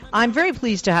I'm very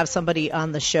pleased to have somebody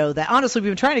on the show that, honestly,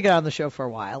 we've been trying to get on the show for a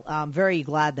while. I'm very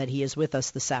glad that he is with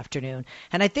us this afternoon.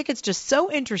 And I think it's just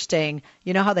so interesting,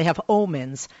 you know how they have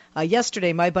omens.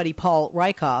 Yesterday, my buddy Paul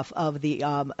Rykoff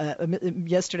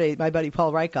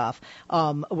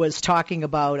was talking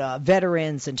about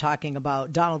veterans and talking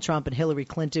about Donald Trump and Hillary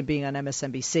Clinton being on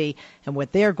MSNBC and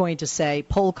what they're going to say.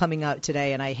 Poll coming out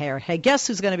today, and I hear, hey, guess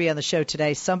who's going to be on the show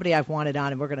today? Somebody I've wanted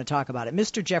on, and we're going to talk about it.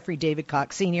 Mr. Jeffrey David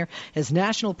Cox Sr. is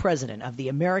National President of the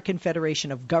American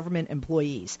Federation of Government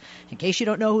Employees. In case you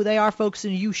don't know who they are, folks,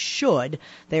 and you should,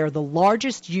 they are the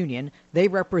largest union. They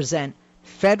represent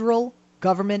federal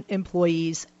government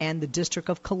employees and the District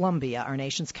of Columbia, our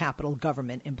nation's capital,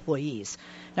 government employees.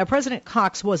 Now, President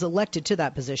Cox was elected to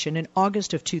that position in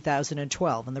August of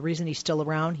 2012, and the reason he's still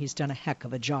around, he's done a heck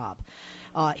of a job.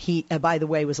 He, by the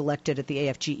way, was elected at the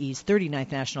AFGE's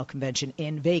 39th National Convention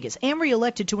in Vegas and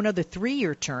re-elected to another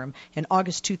 3-year term in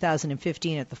August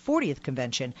 2015 at the 40th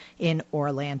Convention in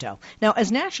Orlando. Now,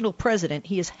 as national president,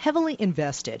 he is heavily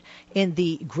invested in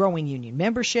the growing union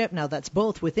membership. Now, that's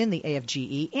both within the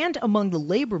AFGE and among the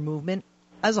labor movement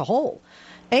as a whole.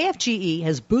 AFGE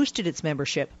has boosted its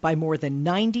membership by more than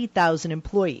 90,000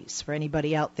 employees. For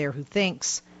anybody out there who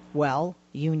thinks, well,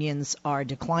 unions are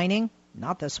declining,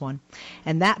 not this one.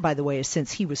 And that, by the way, is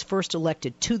since he was first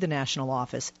elected to the national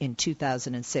office in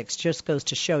 2006. Just goes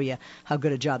to show you how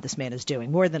good a job this man is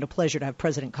doing. More than a pleasure to have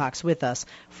President Cox with us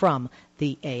from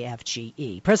the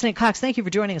AFGE. President Cox, thank you for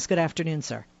joining us. Good afternoon,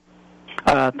 sir.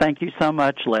 Thank you so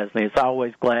much, Leslie. It's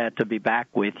always glad to be back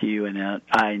with you, and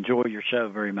I enjoy your show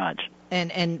very much.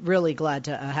 And really glad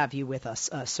to have you with us,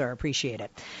 sir. Appreciate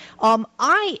it.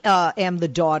 I am the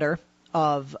daughter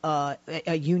of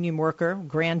a union worker,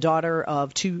 granddaughter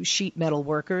of 2 sheet metal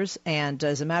workers, and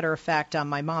as a matter of fact, on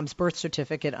my mom's birth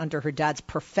certificate, under her dad's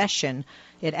profession,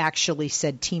 it actually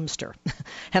said Teamster.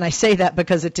 And I say that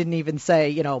because it didn't even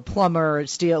say, plumber,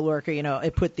 steel worker,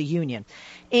 it put the union.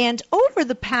 And over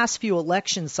the past few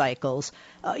election cycles,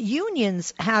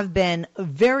 unions have been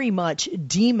very much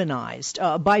demonized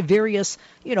by various,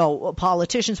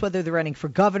 politicians, whether they're running for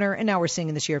governor, and now we're seeing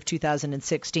in this year of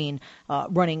 2016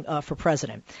 running for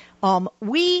president.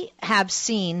 We have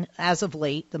seen, as of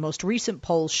late, the most recent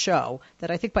polls show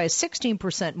that I think by a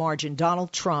 16% margin,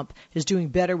 Donald Trump is doing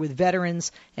better with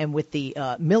veterans and with the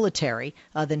military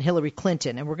than Hillary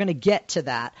Clinton. And we're going to get to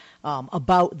that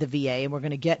about the VA, and we're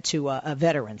going to get to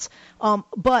veterans.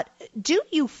 But do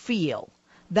you feel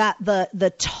that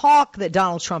the talk that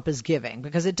Donald Trump is giving,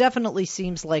 because it definitely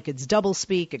seems like it's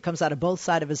doublespeak, it comes out of both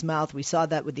sides of his mouth. We saw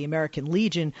that with the American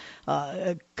Legion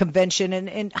convention.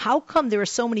 And how come there are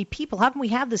so many people? How can we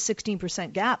have this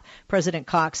 16% gap, President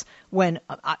Cox, when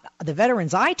the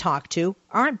veterans I talk to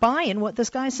aren't buying what this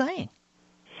guy's saying?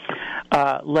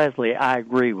 Leslie, I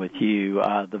agree with you.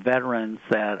 The veterans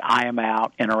that I am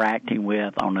out interacting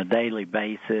with on a daily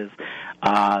basis,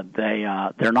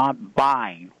 they're not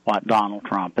buying what Donald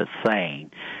Trump is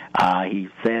saying. He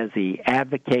says he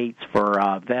advocates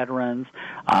for veterans,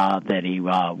 that he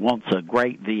wants a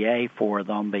great VA for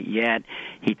them, but yet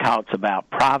he talks about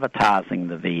privatizing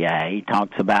the VA. He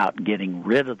talks about getting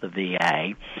rid of the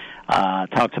VA.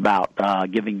 Talks about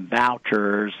giving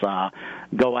vouchers,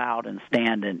 go out and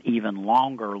stand in even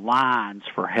longer lines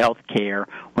for health care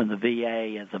when the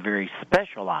VA is a very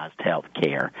specialized health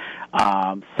care.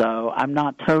 So I'm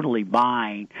not totally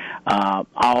buying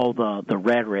all the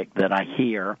rhetoric that I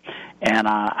hear, and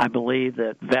I believe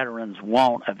that veterans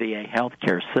want a VA health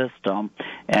care system,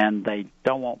 and they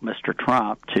don't want Mr.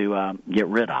 Trump to get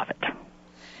rid of it.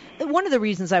 One of the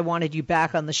reasons I wanted you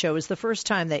back on the show is the first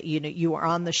time that you were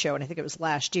on the show, and I think it was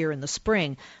last year in the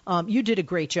spring, you did a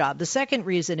great job. The second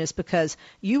reason is because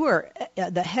you are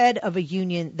the head of a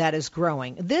union that is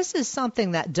growing. This is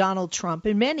something that Donald Trump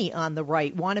and many on the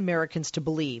right want Americans to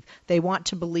believe. They want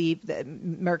to believe that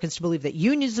Americans to believe that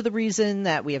unions are the reason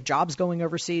that we have jobs going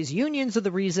overseas. Unions are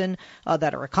the reason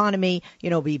that our economy,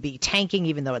 be tanking,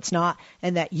 even though it's not,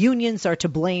 and that unions are to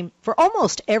blame for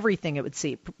almost everything, it would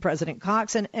seem, President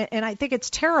Cox. And I think it's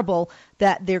terrible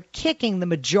that they're kicking the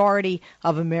majority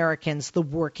of Americans, the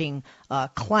working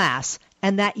class,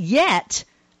 and that yet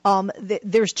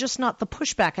there's just not the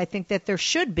pushback I think that there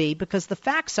should be, because the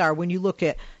facts are, when you look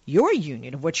at your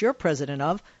union, of which you're president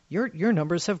of, your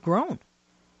numbers have grown.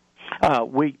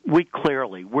 We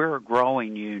clearly, we're a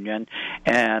growing union,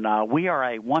 and we are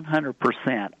a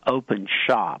 100% open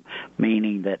shop,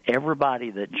 meaning that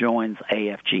everybody that joins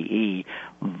AFGE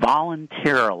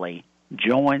voluntarily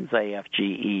joins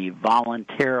AFGE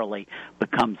voluntarily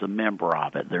becomes a member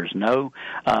of it. There's no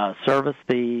service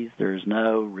fees. There's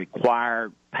no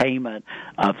required payment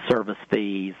of service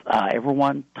fees.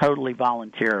 Everyone totally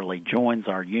voluntarily joins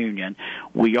our union.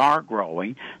 We are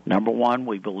growing. Number one,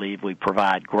 we believe we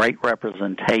provide great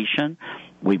representation.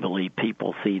 We believe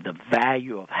people see the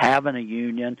value of having a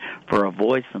union for a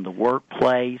voice in the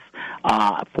workplace,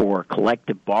 for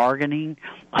collective bargaining.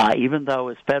 Even though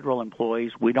as federal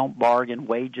employees we don't bargain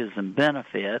wages and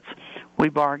benefits, we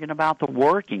bargain about the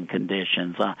working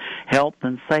conditions, health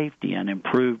and safety, and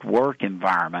improved work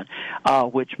environment,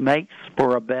 which makes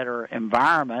for a better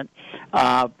environment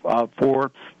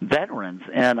for veterans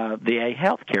in a VA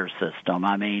healthcare system.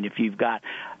 I mean, if you've got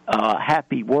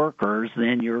happy workers,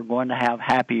 then you're going to have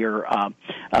happier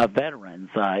veterans.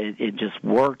 It just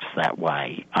works that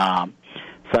way.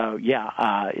 So,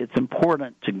 it's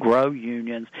important to grow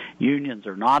unions. Unions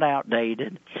are not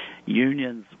outdated.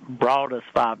 Unions brought us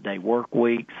 5-day work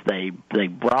weeks. They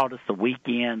brought us the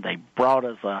weekend. They brought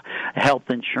us health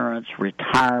insurance,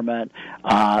 retirement.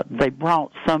 They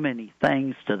brought so many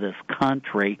things to this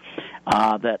country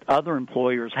that other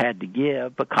employers had to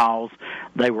give because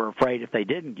they were afraid if they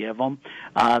didn't give them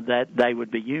that they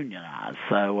would be unionized.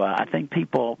 So I think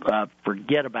people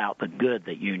forget about the good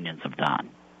that unions have done.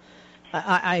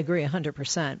 I agree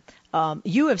 100%.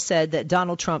 You have said that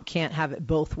Donald Trump can't have it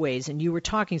both ways, and you were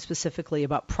talking specifically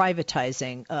about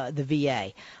privatizing the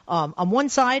VA. On one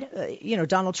side,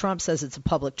 Donald Trump says it's a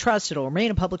public trust. It'll remain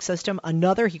a public system.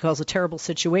 Another, he calls a terrible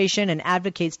situation and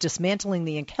advocates dismantling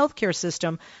the healthcare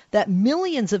system that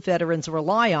millions of veterans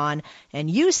rely on. And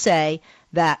you say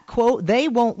that, quote, they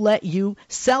won't let you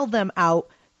sell them out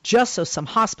just so some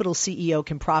hospital CEO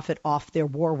can profit off their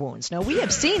war wounds. Now, we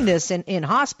have seen this in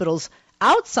hospitals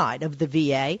outside of the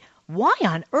VA. Why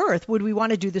on earth would we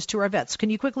want to do this to our vets? Can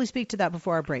you quickly speak to that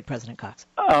before our break, President Cox?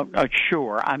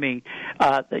 Sure. I mean,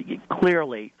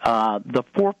 clearly, the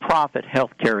for-profit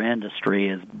healthcare industry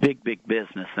is big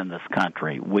business in this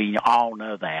country. We all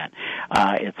know that.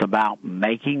 It's about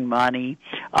making money,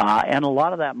 and a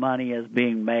lot of that money is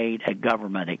being made at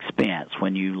government expense.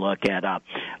 When you look at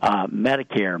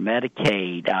Medicare,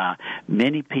 Medicaid,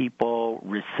 many people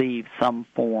receive some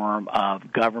form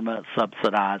of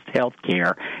government-subsidized health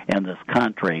care in this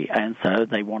country, and so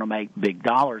they want to make big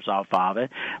dollars off of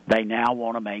it. They now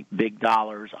want to make big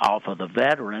dollars off of the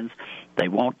veterans. They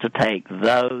want to take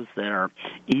those that are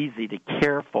easy to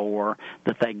care for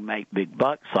that they can make big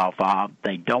bucks off of.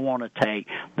 They don't want to take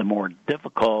the more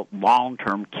difficult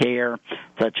long-term care,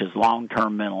 such as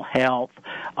long-term mental health,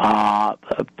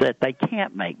 that they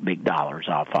can't make big dollars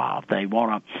off of. They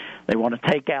want to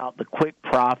take out the quick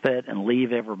profit and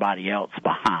leave everybody else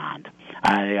behind.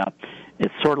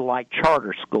 It's sort of like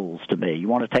charter schools to me. You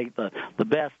want to take the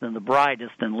best and the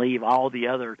brightest and leave all the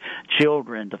other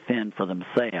children to fend for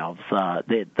themselves.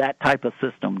 That type of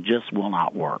system just will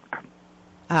not work.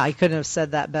 I couldn't have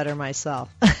said that better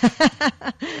myself.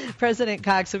 President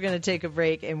Cox, we're going to take a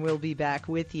break, and we'll be back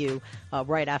with you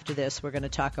right after this. We're going to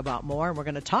talk about more, and we're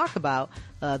going to talk about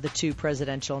the two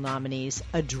presidential nominees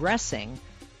addressing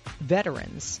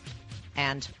veterans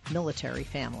and military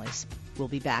families. We'll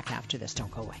be back after this.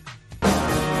 Don't go away.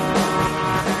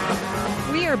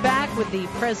 We are back with the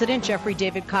President, Jeffrey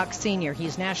David Cox Sr.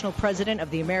 He's National President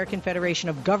of the American Federation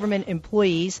of Government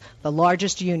Employees, the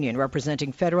largest union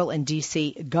representing federal and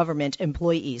D.C. government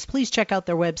employees. Please check out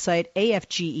their website,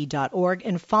 afge.org,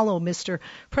 and follow Mr.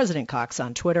 President Cox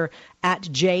on Twitter at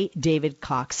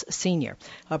 @JDavidCox Sr.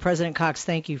 President Cox,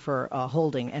 thank you for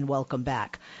holding, and welcome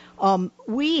back.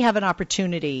 We have an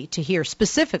opportunity to hear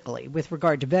specifically with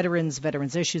regard to veterans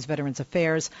issues, veterans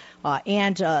affairs,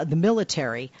 and the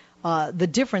military, the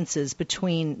differences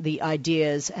between the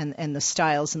ideas and the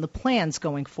styles and the plans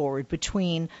going forward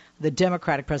between the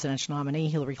Democratic presidential nominee,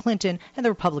 Hillary Clinton, and the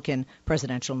Republican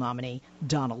presidential nominee,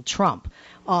 Donald Trump.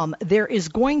 There is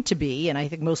going to be, and I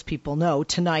think most people know,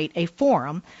 tonight a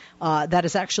forum that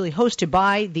is actually hosted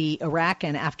by the Iraq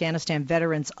and Afghanistan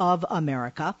Veterans of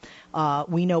America.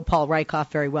 We know Paul Rykoff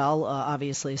very well,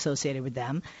 obviously associated with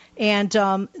them. And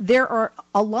there are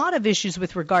a lot of issues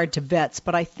with regard to vets,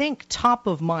 but I think top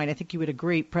of mind, I think you would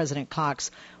agree, President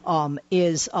Cox,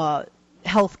 is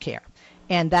health care.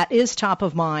 And that is top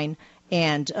of mind,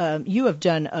 and you have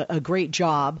done a great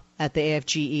job at the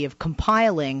AFGE of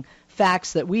compiling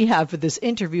facts that we have for this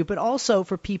interview, but also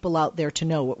for people out there to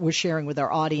know what we're sharing with our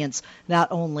audience,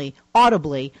 not only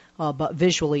audibly, but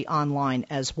visually online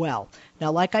as well.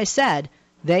 Now, like I said,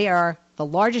 they are the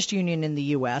largest union in the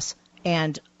U.S.,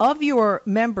 and of your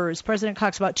members, President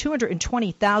Cox, about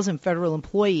 220,000 federal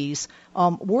employees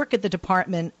work at the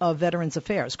Department of Veterans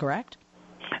Affairs, correct?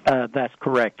 That's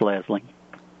correct, Leslie.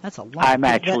 That's a lot. I'm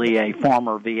actually a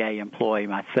former VA employee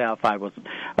myself. I was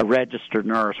a registered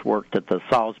nurse, worked at the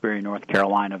Salisbury, North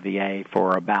Carolina VA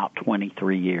for about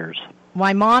 23 years.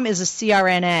 My mom is a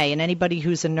CRNA, and anybody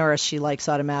who's a nurse she likes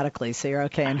automatically, so you're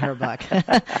okay in her book.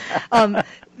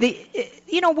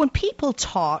 When people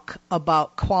talk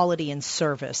about quality and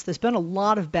service, there's been a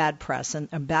lot of bad press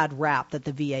and bad rap that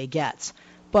the VA gets.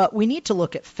 But we need to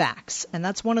look at facts, and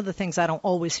that's one of the things I don't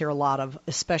always hear a lot of,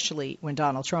 especially when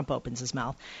Donald Trump opens his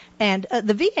mouth. And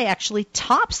the VA actually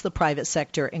tops the private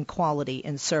sector in quality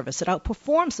and service. It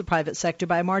outperforms the private sector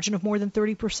by a margin of more than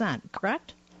 30%,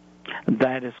 correct?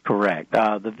 That is correct.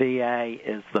 The VA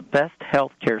is the best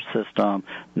healthcare system,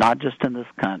 not just in this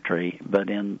country, but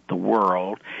in the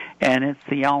world, and it's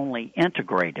the only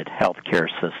integrated healthcare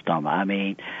system. I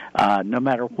mean, no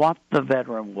matter what the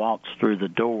veteran walks through the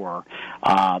door,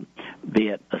 be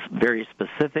it a very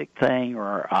specific thing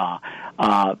or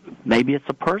maybe it's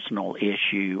a personal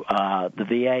issue, the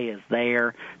VA is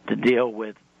there to deal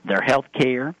with their health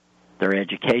care, their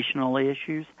educational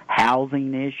issues,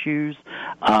 housing issues,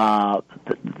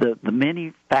 the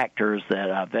many factors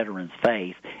that veterans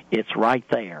face. It's right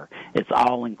there. It's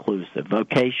all inclusive.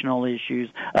 Vocational issues,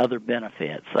 other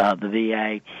benefits. The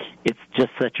VA, it's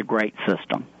just such a great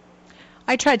system.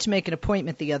 I tried to make an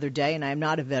appointment the other day, and I'm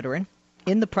not a veteran,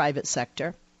 in the private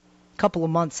sector, a couple of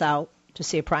months out to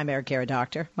see a primary care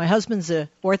doctor. My husband's an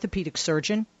orthopedic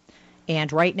surgeon,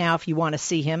 and right now, if you want to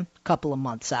see him, a couple of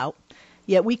months out.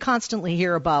 Yet we constantly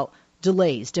hear about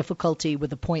delays, difficulty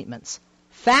with appointments.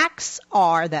 Facts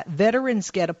are that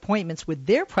veterans get appointments with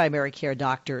their primary care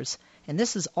doctors, and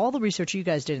this is all the research you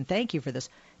guys did, and thank you for this,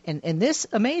 and this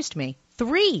amazed me,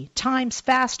 3 times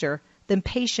faster than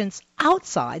patients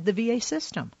outside the VA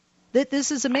system.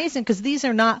 This is amazing because these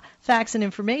are not facts and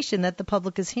information that the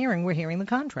public is hearing. We're hearing the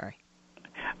contrary.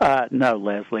 No,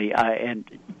 Leslie, and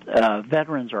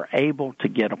veterans are able to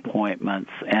get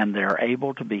appointments, and they're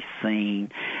able to be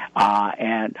seen,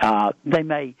 and they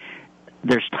may.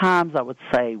 There's times I would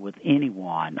say with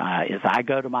anyone, if I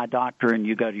go to my doctor and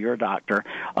you go to your doctor,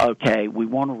 okay, we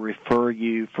want to refer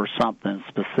you for something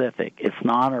specific. It's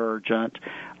not urgent,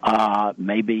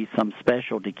 maybe some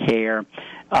specialty care.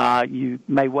 You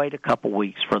may wait a couple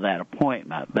weeks for that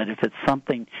appointment, but if it's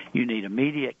something you need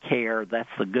immediate care, that's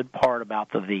the good part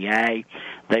about the VA.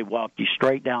 They walk you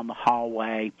straight down the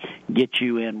hallway, get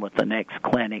you in with the next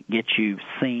clinic, get you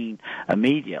seen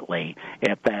immediately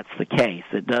if that's the case.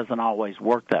 It doesn't always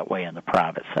work that way in the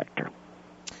private sector.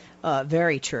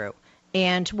 Very true.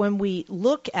 And when we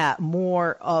look at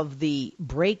more of the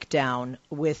breakdown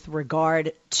with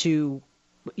regard to,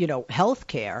 health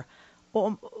care,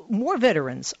 more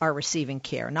veterans are receiving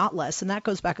care, not less, and that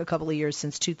goes back a couple of years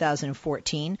since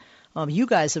 2014. You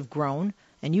guys have grown,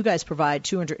 and you guys provide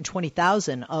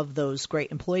 220,000 of those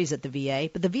great employees at the VA,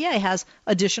 but the VA has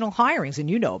additional hirings, and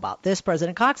you know about this.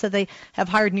 President Cox said they have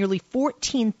hired nearly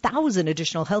 14,000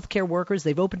 additional healthcare workers.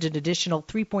 They've opened an additional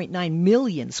 3.9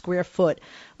 million square foot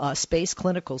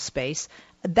clinical space.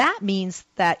 That means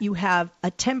that you have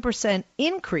a 10%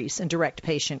 increase in direct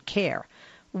patient care.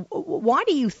 Why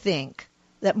do you think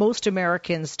that most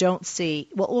Americans don't see,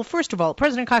 well, first of all,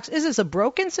 President Cox, is this a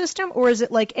broken system, or is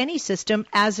it like any system,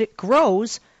 as it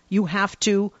grows, you have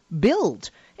to build,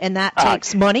 and that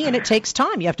takes money and it takes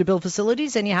time. You have to build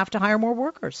facilities and you have to hire more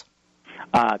workers.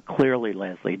 Clearly,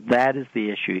 Leslie, that is the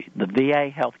issue. The VA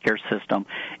healthcare system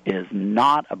is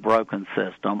not a broken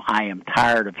system. I am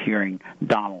tired of hearing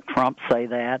Donald Trump say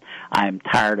that. I am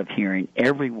tired of hearing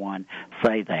everyone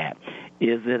say that.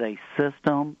 Is it a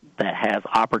system that has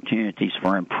opportunities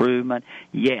for improvement?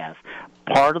 Yes.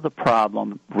 Part of the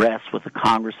problem rests with the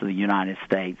Congress of the United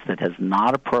States that has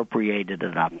not appropriated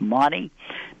enough money,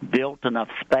 built enough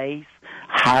space,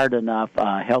 hired enough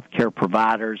healthcare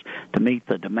providers to meet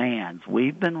the demands.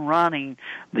 We've been running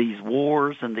these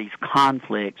wars and these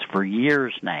conflicts for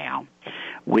years now.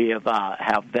 We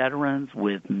have veterans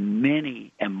with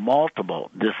many and multiple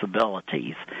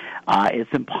disabilities.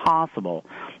 It's impossible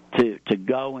to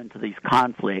go into these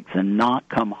conflicts and not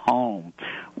come home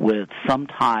with some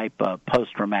type of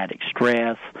post-traumatic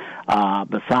stress,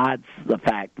 besides the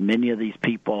fact many of these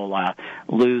people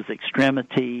lose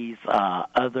extremities,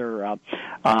 other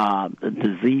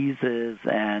diseases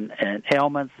and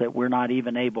ailments that we're not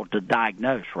even able to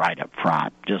diagnose right up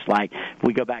front. Just like if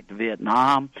we go back to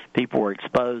Vietnam, people were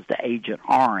exposed to Agent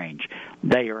Orange.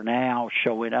 They are now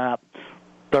showing up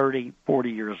 30, 40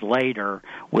 years later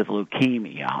with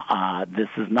leukemia. This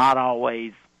is not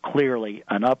always clearly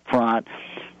an upfront,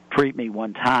 treat me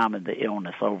one time and the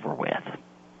illness over with.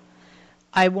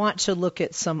 I want to look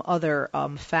at some other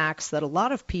facts that a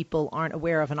lot of people aren't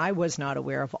aware of, and I was not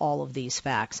aware of all of these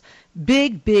facts.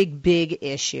 Big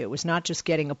issue was not just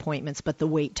getting appointments, but the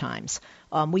wait times.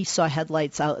 We saw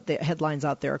headlines out there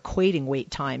equating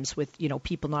wait times with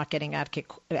people not getting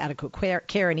adequate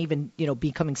care and even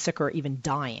becoming sick or even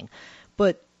dying.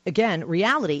 But again,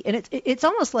 reality, and it's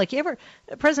almost like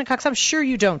President Cox, I'm sure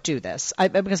you don't do this,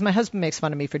 because my husband makes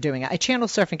fun of me for doing it. I channel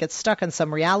surf and get stuck on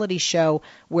some reality show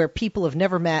where people have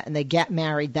never met and they get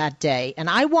married that day, and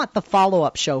I want the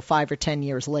follow-up show 5 or 10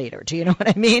 years later. Do you know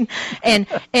what I mean? And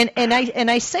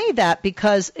I say that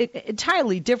because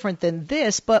entirely different than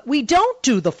this, but we don't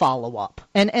do the follow-up,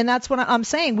 and that's what I'm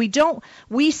saying. We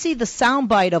see the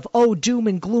soundbite of doom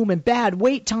and gloom and bad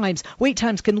wait times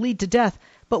can lead to death.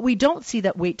 But we don't see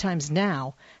that wait times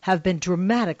now have been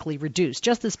dramatically reduced.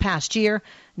 Just this past year,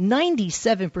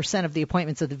 97% of the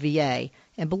appointments at the VA,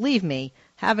 and believe me,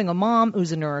 having a mom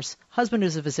who's a nurse, husband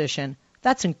who's a physician,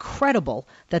 that's incredible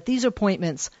that these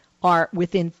appointments are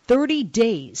within 30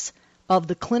 days of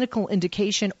the clinical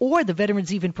indication or the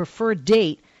veteran's even preferred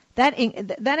date. That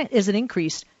is an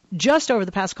increase just over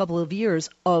the past couple of years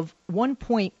of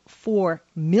 1.4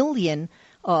 million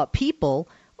people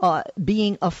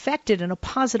being affected in a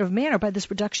positive manner by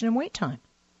this reduction in wait time.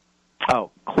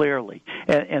 Oh, clearly.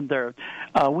 And there,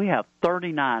 we have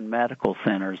 39 medical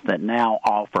centers that now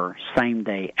offer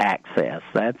same-day access.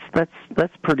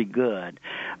 That's pretty good.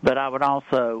 But I would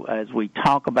also, as we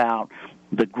talk about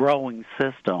the growing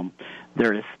system,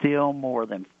 there is still more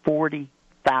than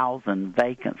 40,000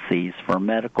 vacancies for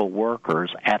medical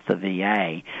workers at the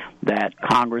VA that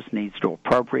Congress needs to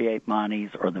appropriate monies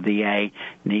or the VA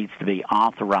needs to be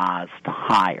authorized to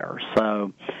hire.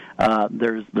 So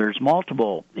there's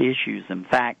multiple issues and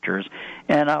factors.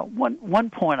 And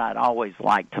one point I'd always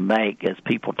like to make is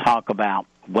people talk about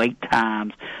wait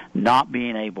times, not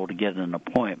being able to get an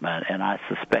appointment, and I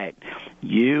suspect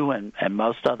you and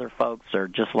most other folks are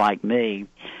just like me.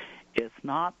 It's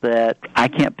not that I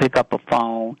can't pick up a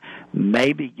phone,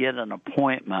 maybe get an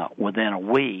appointment within a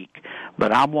week,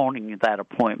 but I'm wanting that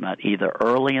appointment either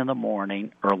early in the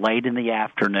morning or late in the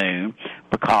afternoon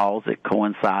because it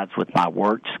coincides with my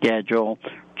work schedule,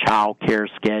 child care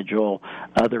schedule,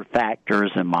 other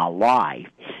factors in my life.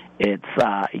 It's,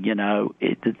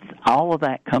 it's all of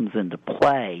that comes into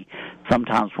play.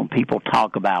 Sometimes when people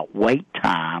talk about wait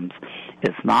times,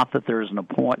 it's not that there's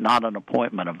not an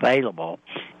appointment available.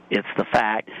 It's the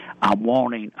fact I'm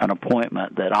wanting an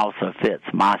appointment that also fits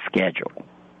my schedule.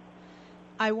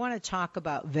 I want to talk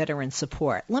about veteran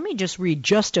support. Let me just read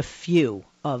just a few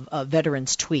of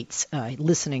veterans' tweets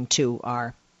listening to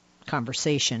our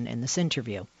conversation in this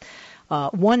interview.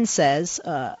 One says,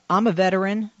 I'm a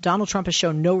veteran. Donald Trump has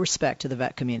shown no respect to the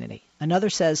vet community. Another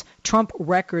says, Trump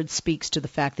record speaks to the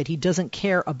fact that he doesn't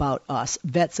care about us,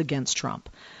 vets against Trump.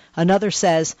 Another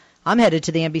says, I'm headed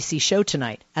to the NBC show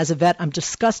tonight. As a vet, I'm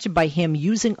disgusted by him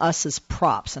using us as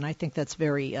props, and I think that's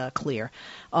very clear.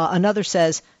 Another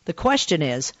says, the question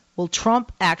is, will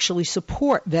Trump actually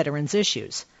support veterans'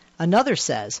 issues? Another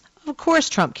says, of course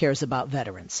Trump cares about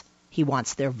veterans. He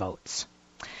wants their votes.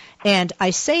 And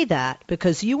I say that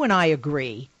because you and I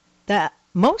agree that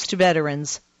most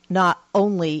veterans not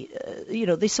only,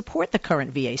 they support the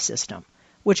current VA system,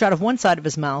 which out of one side of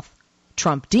his mouth,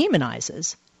 Trump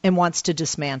demonizes and wants to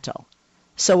dismantle.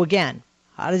 So again,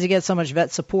 how does he get so much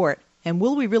vet support? And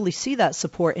will we really see that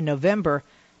support in November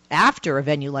after a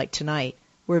venue like tonight,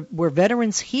 where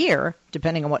veterans hear,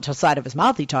 depending on what side of his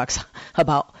mouth he talks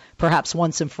about, perhaps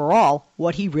once and for all,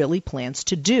 what he really plans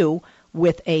to do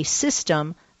with a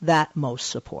system that most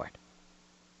support?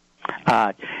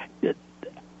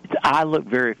 I look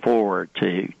very forward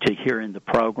to hearing the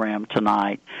program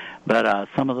tonight, but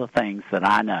some of the things that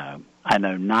I know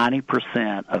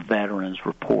 90% of veterans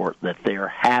report that they're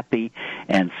happy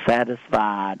and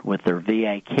satisfied with their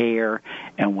VA care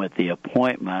and with the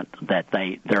appointment that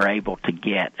they're able to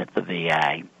get at the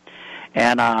VA.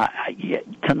 And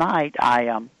tonight,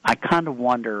 I kind of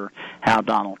wonder how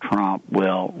Donald Trump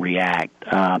will react.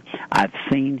 I've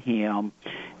seen him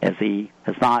as he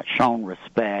has not shown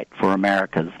respect for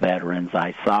America's veterans.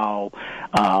 I saw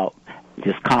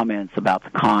his comments about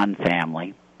the Khan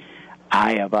family.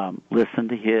 I have listened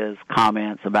to his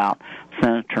comments about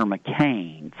Senator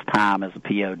McCain's time as a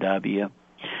POW.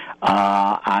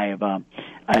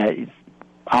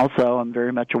 I'm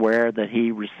very much aware that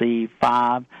he received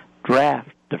 5 draft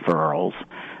deferrals.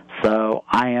 So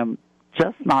I am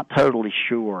just not totally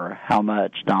sure how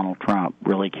much Donald Trump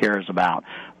really cares about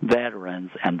veterans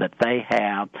and that they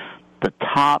have the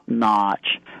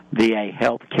top-notch VA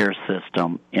health care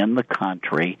system in the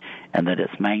country, and that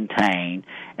it's maintained,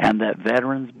 and that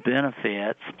veterans'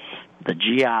 benefits, the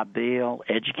GI Bill,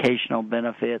 educational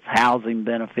benefits, housing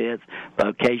benefits,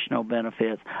 vocational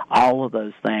benefits, all of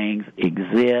those things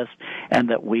exist, and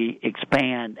that we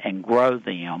expand and grow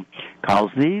them, because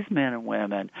these men and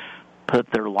women put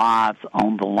their lives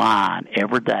on the line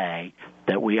every day,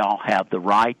 that we all have the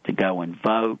right to go and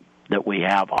vote, that we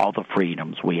have all the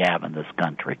freedoms we have in this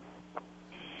country.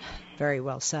 Very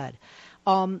well said.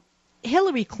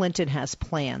 Hillary Clinton has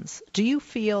plans. Do you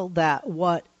feel that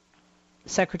what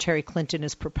Secretary Clinton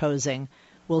is proposing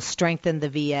will strengthen the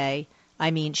VA?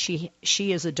 I mean, she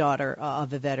is a daughter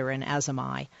of a veteran, as am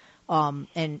I.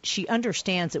 And she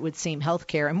understands, it would seem, health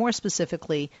care, and more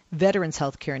specifically, veterans'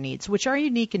 health care needs, which are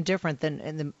unique and different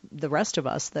than the rest of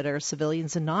us that are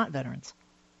civilians and not veterans.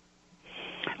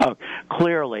 Oh,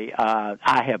 clearly,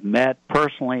 I have met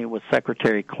personally with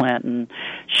Secretary Clinton.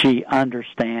 She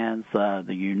understands the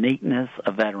uniqueness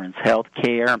of veterans' health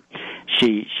care.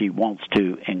 She wants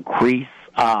to increase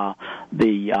the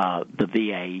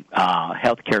VA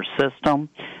healthcare system.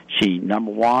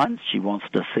 Number one, she wants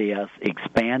to see us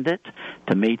expand it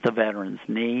to meet the veterans'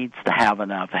 needs, to have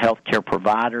enough healthcare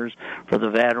providers for the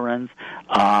veterans.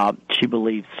 She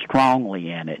believes strongly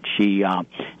in it. She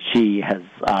has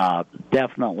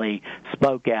definitely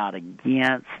spoke out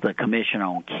against the Commission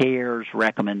on Care's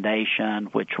recommendation,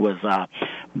 which was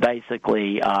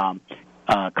basically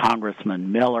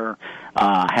Congressman Miller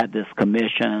had this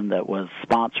commission that was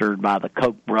sponsored by the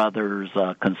Koch brothers,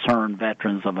 Concerned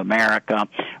Veterans of America.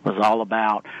 It was all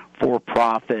about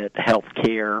for-profit health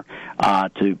care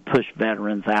to push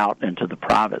veterans out into the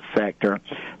private sector.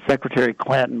 Secretary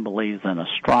Clinton believes in a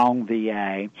strong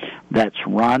VA that's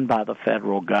run by the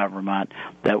federal government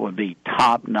that would be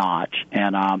top-notch,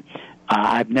 and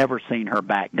I've never seen her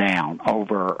back down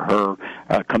over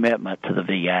her commitment to the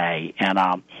VA, and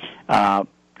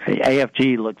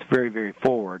AFGE looks very, very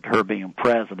forward to her being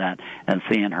president and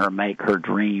seeing her make her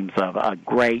dreams of a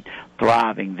great,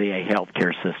 thriving VA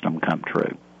healthcare system come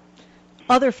true.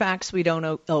 Other facts we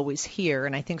don't always hear,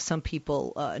 and I think some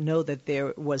people know that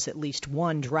there was at least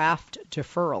one draft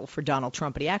deferral for Donald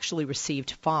Trump, but he actually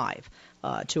received 5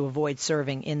 to avoid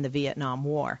serving in the Vietnam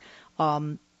War.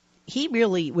 He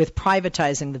really, with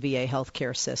privatizing the VA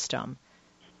healthcare system,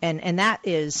 and that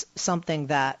is something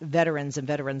that veterans and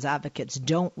veterans advocates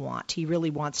don't want. He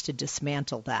really wants to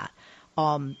dismantle that.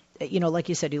 Like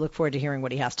you said, you look forward to hearing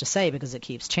what he has to say because it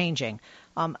keeps changing.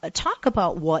 Talk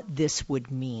about what this would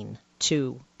mean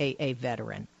to a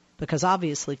veteran, because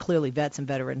obviously, clearly, vets and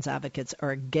veterans advocates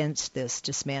are against this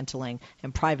dismantling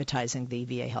and privatizing the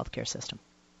VA healthcare system.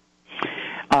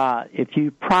 If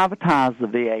you privatize the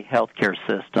VA healthcare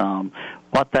system,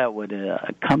 what that would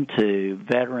come to,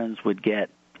 veterans would get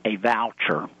a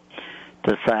voucher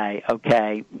to say,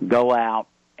 okay, go out,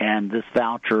 and this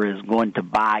voucher is going to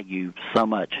buy you so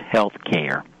much health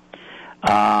care.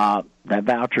 That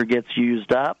voucher gets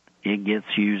used up, it gets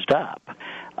used up.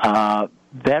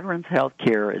 Veterans health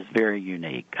care is very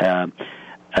unique.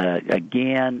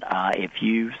 Again, if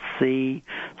you see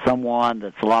someone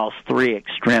that's lost 3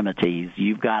 extremities,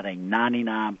 you've got a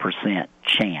 99%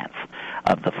 chance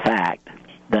of the fact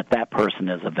that that person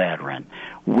is a veteran.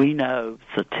 We know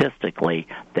statistically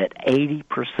that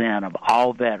 80% of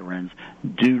all veterans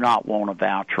do not want a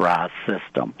voucherized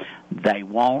system. They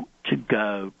want to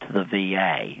go to the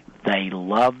VA. They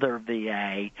love their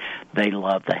VA. They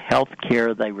love the health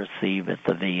care they receive at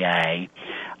the VA.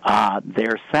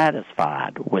 They're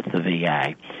satisfied with the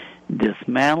VA.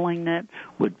 Dismantling it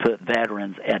would put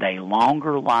veterans at a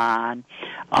longer line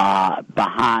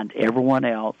behind everyone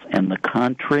else in the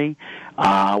country.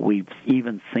 We've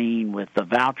even seen with the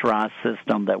voucherized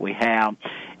system that we have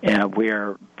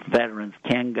where veterans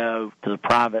can go to the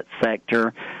private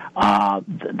sector.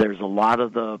 There's a lot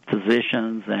of the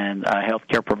physicians and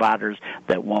healthcare providers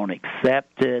that won't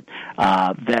accept it.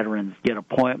 Veterans get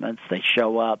appointments. They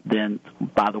show up. Then,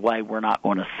 by the way, we're not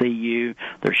going to see you.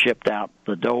 They're shipped out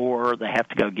the door. They have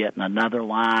to go get in another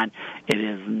line. It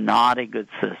is not a good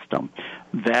system.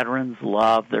 Veterans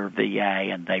love their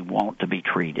VA, and they want to be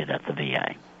treated at the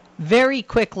VA. Very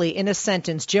quickly, in a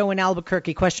sentence, Joe in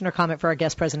Albuquerque, question or comment for our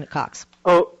guest, President Cox.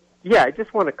 Oh, yeah, I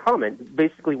just want to comment.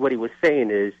 Basically what he was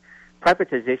saying is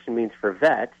privatization means for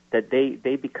vets that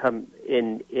they become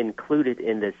included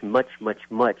in this much, much,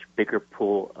 much bigger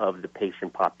pool of the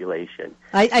patient population.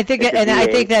 I think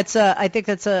that's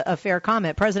a fair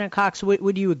comment. President Cox,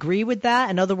 would you agree with that?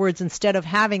 In other words, instead of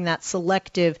having that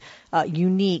selective,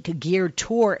 unique, geared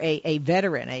toward a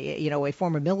veteran, a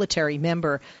former military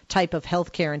member type of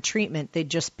health care and treatment, they'd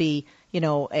just be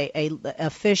a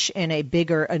fish in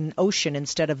an ocean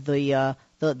instead of the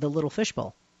little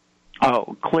fishbowl.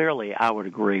 Oh, clearly, I would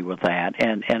agree with that.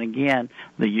 And again,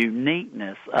 the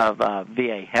uniqueness of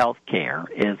VA health care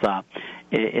is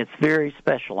it's very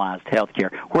specialized health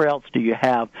care. Where else do you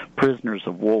have prisoners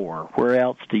of war? Where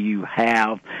else do you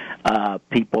have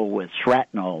people with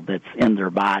shrapnel that's in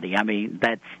their body? I mean,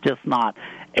 that's just not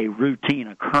a routine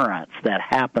occurrence that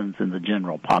happens in the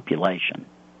general population.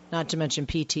 Not to mention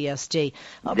PTSD.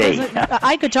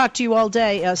 I could talk to you all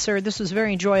day, sir. This was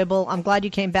very enjoyable. I'm glad you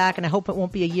came back, and I hope it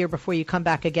won't be a year before you come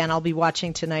back again. I'll be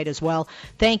watching tonight as well.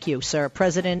 Thank you, sir.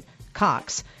 President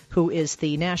Cox, who is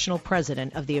the national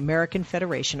president of the American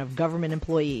Federation of Government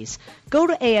Employees. Go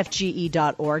to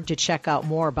AFGE.org to check out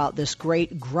more about this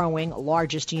great, growing,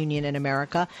 largest union in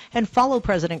America, and follow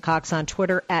President Cox on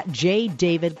Twitter at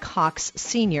JDavidCox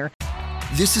Sr.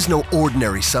 This is no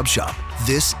ordinary sub shop.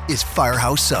 This is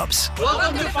Firehouse Subs.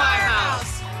 Welcome to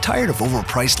Firehouse. Tired of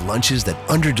overpriced lunches that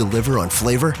underdeliver on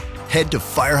flavor? Head to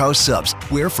Firehouse Subs,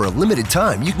 where for a limited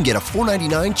time you can get a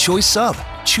 $4.99 choice sub.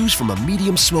 Choose from a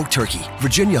medium smoked turkey,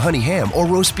 Virginia honey ham, or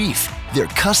roast beef. They're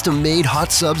custom-made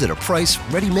hot subs at a price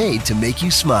ready-made to make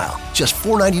you smile. Just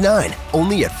 $4.99,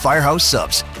 only at Firehouse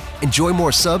Subs. Enjoy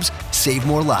more subs, save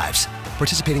more lives.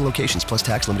 Participating locations plus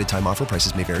tax, limited time offer.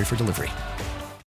 Prices may vary for delivery.